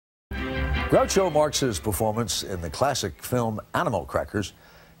Groucho Marx's performance in the classic film Animal Crackers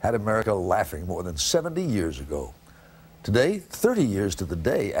had America laughing more than 70 years ago. Today, 30 years to the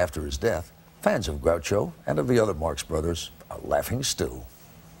day after his death, fans of Groucho and of the other Marx brothers are laughing still.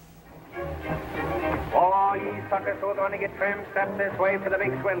 Oh, ye suckers who are going to get trimmed, step this way for the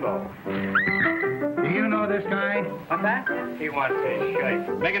big swindle. Do you know this guy? What's that? He wants his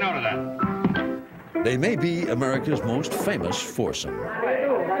shirt. Make a note of that. They may be America's most famous foursome. Hey,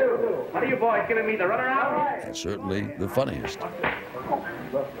 what are you boys giving me the runaround? And certainly the funniest.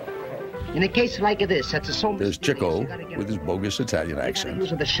 In a case like this, that's a so. There's Chico with his bogus Italian accent.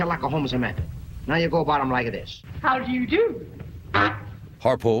 Use of the Sherlock Holmes method. Now you go about him like this. How do you do?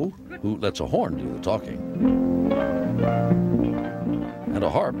 Harpo, who lets a horn do the talking, and a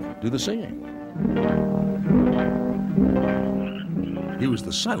harp do the singing. He was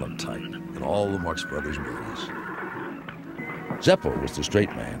the silent type in all the Marx Brothers movies. Zeppo was the straight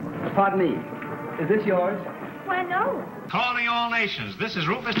man. Pardon me. Is this yours? Why, no. Calling all nations. This is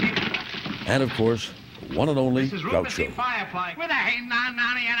Rufus T. And of course, one and only This is Rufus T. Groucho. Firefly. With a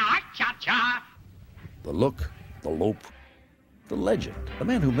hey-na-na-na and a hot-cha-cha. The look, the lope, the legend. The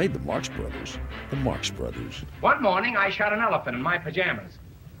man who made the Marx Brothers, the Marx Brothers. One morning, I shot an elephant in my pajamas.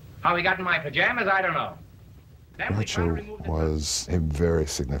 How he got in my pajamas, I don't know. Then we tried to remove Groucho the- was a very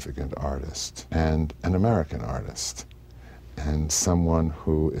significant artist, and an American artist, and someone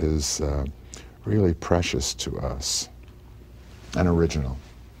who is really precious to us, and original.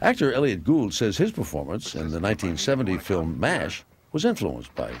 Actor Elliot Gould says his performance in the 1970 film MASH was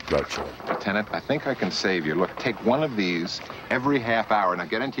influenced by Groucho. Lieutenant, I think I can save you. Look, take one of these every half hour. Now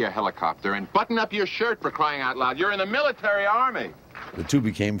get into your helicopter and button up your shirt, for crying out loud. You're in the military army. The two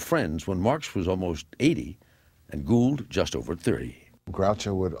became friends when Marx was almost 80 and Gould just over 30.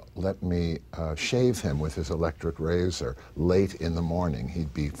 Groucho would let me shave him with his electric razor late in the morning.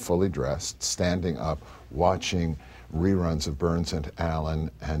 He'd be fully dressed, standing up, watching reruns of Burns and Allen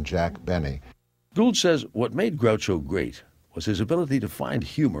and Jack Benny. Gould says what made Groucho great was his ability to find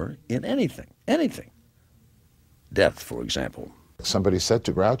humor in anything, anything. Death, for example. Somebody said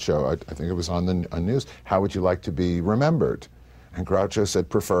to Groucho, I think it was on the news, how would you like to be remembered? And Groucho said,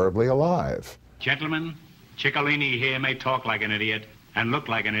 preferably alive. Gentlemen, Ciccolini here may talk like an idiot and look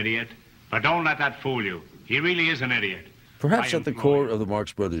like an idiot, but don't let that fool you. He really is an idiot. Perhaps I at the employ- core of the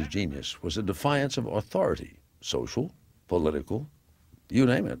Marx Brothers' genius was a defiance of authority, social, political, you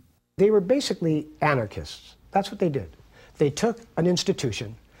name it. They were basically anarchists. That's what they did. They took an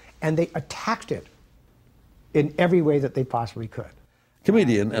institution and they attacked it in every way that they possibly could.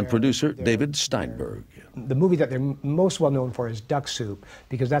 Comedian and producer David Steinberg. The movie that they're most well known for is Duck Soup,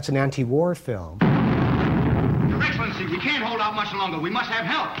 because that's an anti-war film. Your Excellency, we can't hold out much longer. We must have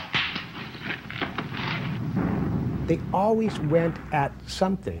help. They always went at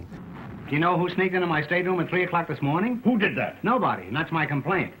something. Do you know who sneaked into my stateroom at 3 o'clock this morning? Who did that? Nobody, and that's my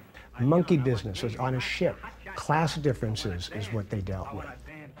complaint. Monkey business was on a ship. Class differences is what they dealt with.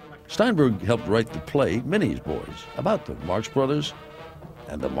 Steinberg helped write the play Minnie's Boys about the Marx Brothers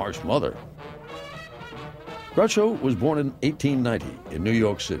and the Marx mother. Groucho was born in 1890 in New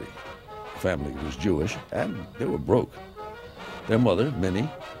York City. The family was Jewish and they were broke. Their mother, Minnie,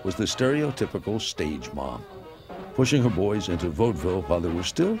 was the stereotypical stage mom, pushing her boys into vaudeville while they were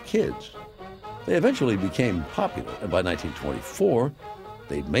still kids. They eventually became popular, and by 1924,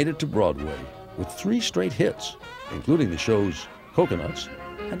 they'd made it to Broadway with 3 straight hits, including the shows Coconuts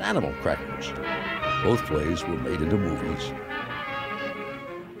and Animal Crackers. Both plays were made into movies.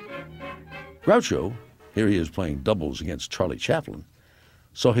 Groucho, here he is playing doubles against Charlie Chaplin,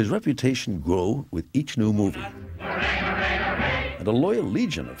 saw his reputation grow with each new movie. And a loyal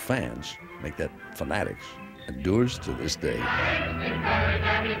legion of fans make that fanatics endures to this day.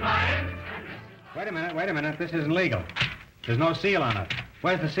 Wait a minute. This isn't legal. There's no seal on it.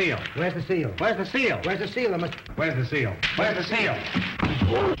 Where's the seal? Where's the seal? Where's the seal? Where's the seal? Where's the seal? Where's the seal?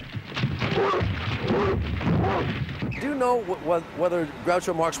 Do you know whether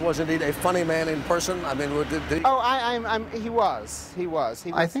Groucho Marx was indeed a funny man in person? I mean, did Oh, he was.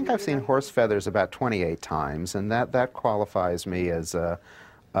 I think I've seen horse feathers about 28 times, and that qualifies me as a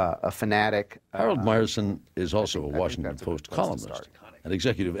fanatic. Harold Meyerson is also a Washington that's a Post good place to columnist start. and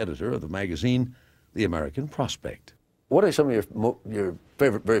executive editor of the magazine The American Prospect. What are some of your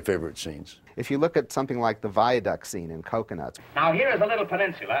very favorite scenes? If you look at something like the viaduct scene in Coconuts, Now, here is a little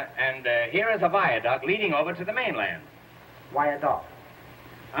peninsula, and here is a viaduct leading over to the mainland. Viaduct.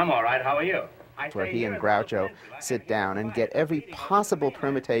 I'm all right. How are you? where he and Groucho sit down and get every possible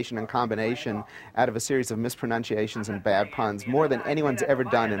permutation and combination out of a series of mispronunciations and bad puns, more than anyone's ever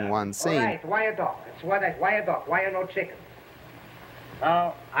done in one scene. All right, why a dog? It's why a dog? Why no chicken?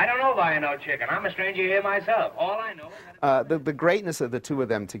 Oh, I don't know why I know chicken. I'm a stranger here myself. All I know is the greatness of the two of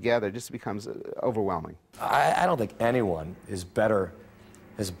them together just becomes overwhelming. I don't think anyone has better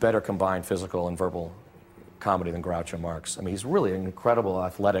combined physical and verbal comedy than Groucho Marx. I mean, he's really an incredible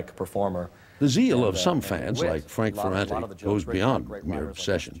athletic performer. The zeal of some fans, like Frank Ferrante, goes beyond mere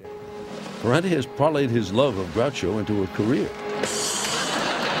obsession. Ferrante has parlayed his love of Groucho into a career.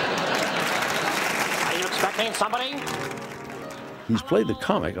 Are you expecting somebody? He's played the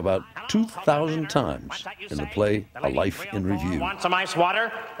comic about 2,000 times in the play A Life in Review. Want some ice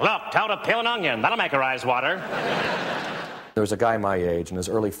water? Look, tell her to peel an onion. That'll make her eyes water. There was a guy my age in his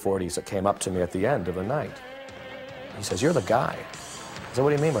early 40s that came up to me at the end of the night. He says, "You're the guy." I said, "What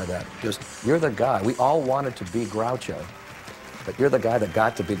do you mean by that?" He goes, "You're the guy. We all wanted to be Groucho, but you're the guy that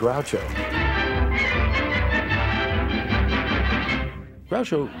got to be Groucho."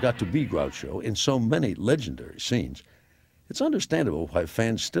 Groucho got to be Groucho in so many legendary scenes. It's understandable why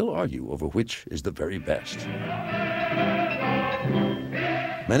fans still argue over which is the very best.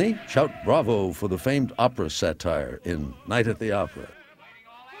 Many shout bravo for the famed opera satire in Night at the Opera.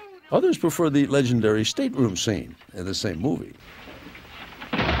 Others prefer the legendary stateroom scene in the same movie.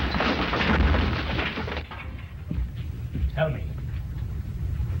 Tell me,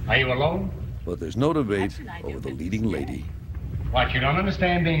 are you alone? But there's no debate over the leading lady. What, you don't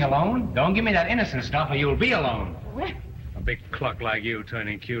understand being alone? Don't give me that innocent stuff or you'll be alone. A big cluck like you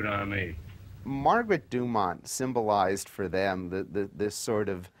turning cute on me. Margaret Dumont symbolized for them this sort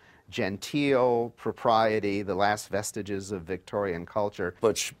of genteel propriety, the last vestiges of Victorian culture.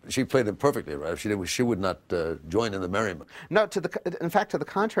 But she played it perfectly, right? If she would not join in the merriment. No, in fact, to the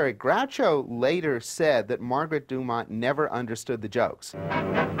contrary, Groucho later said that Margaret Dumont never understood the jokes.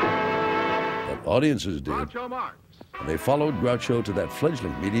 But audiences did. And they followed Groucho to that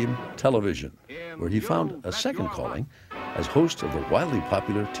fledgling medium, television, where he found a second calling as host of the wildly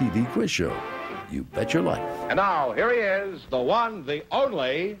popular TV quiz show, You Bet Your Life. And now, here he is, the one, the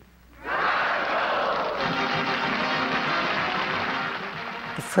only...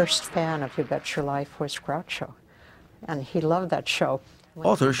 The first fan of You Bet Your Life was Groucho, and he loved that show.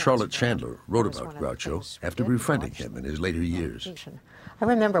 Author Charlotte Chandler wrote about Groucho after befriending him in his later years. I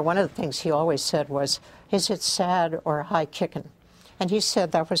remember one of the things he always said was, "Is it sad or high kickin'?" And he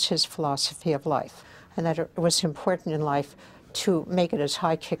said that was his philosophy of life, and that it was important in life to make it as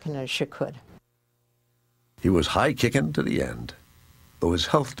high kickin' as you could. He was high kicking to the end. Though his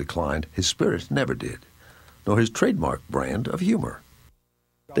health declined, his spirit never did, nor his trademark brand of humor.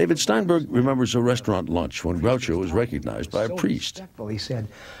 David Steinberg remembers a restaurant lunch when Groucho was recognized by a priest. He said,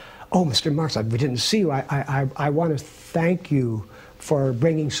 "Oh, Mr. Marx, we didn't see you. I want to thank you for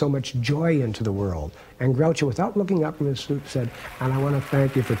bringing so much joy into the world." And Groucho, without looking up from his soup, said, "And I want to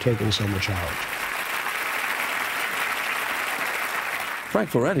thank you for taking so much out." Frank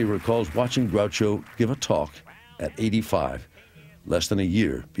Ferrante recalls watching Groucho give a talk at 85, less than a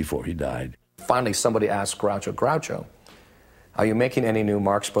year before he died. Finally, somebody asked Groucho, "Groucho, are you making any new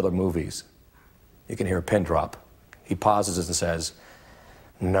Marx Brother movies?" You can hear a pin drop. He pauses and says,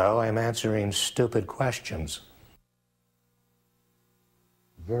 "No, I'm answering stupid questions."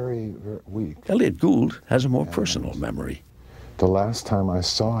 Very, very weak. Elliot Gould has a more personal memory. The last time I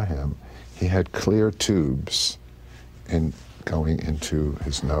saw him, he had clear tubes going into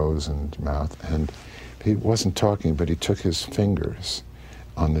his nose and mouth, and he wasn't talking, but he took his fingers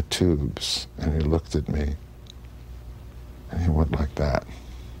on the tubes, and he looked at me, and he went like that.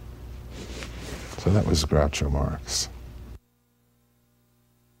 So that was Groucho Marx.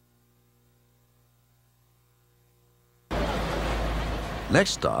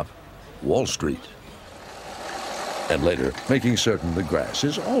 Next stop, Wall Street. And later, making certain the grass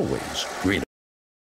is always greener.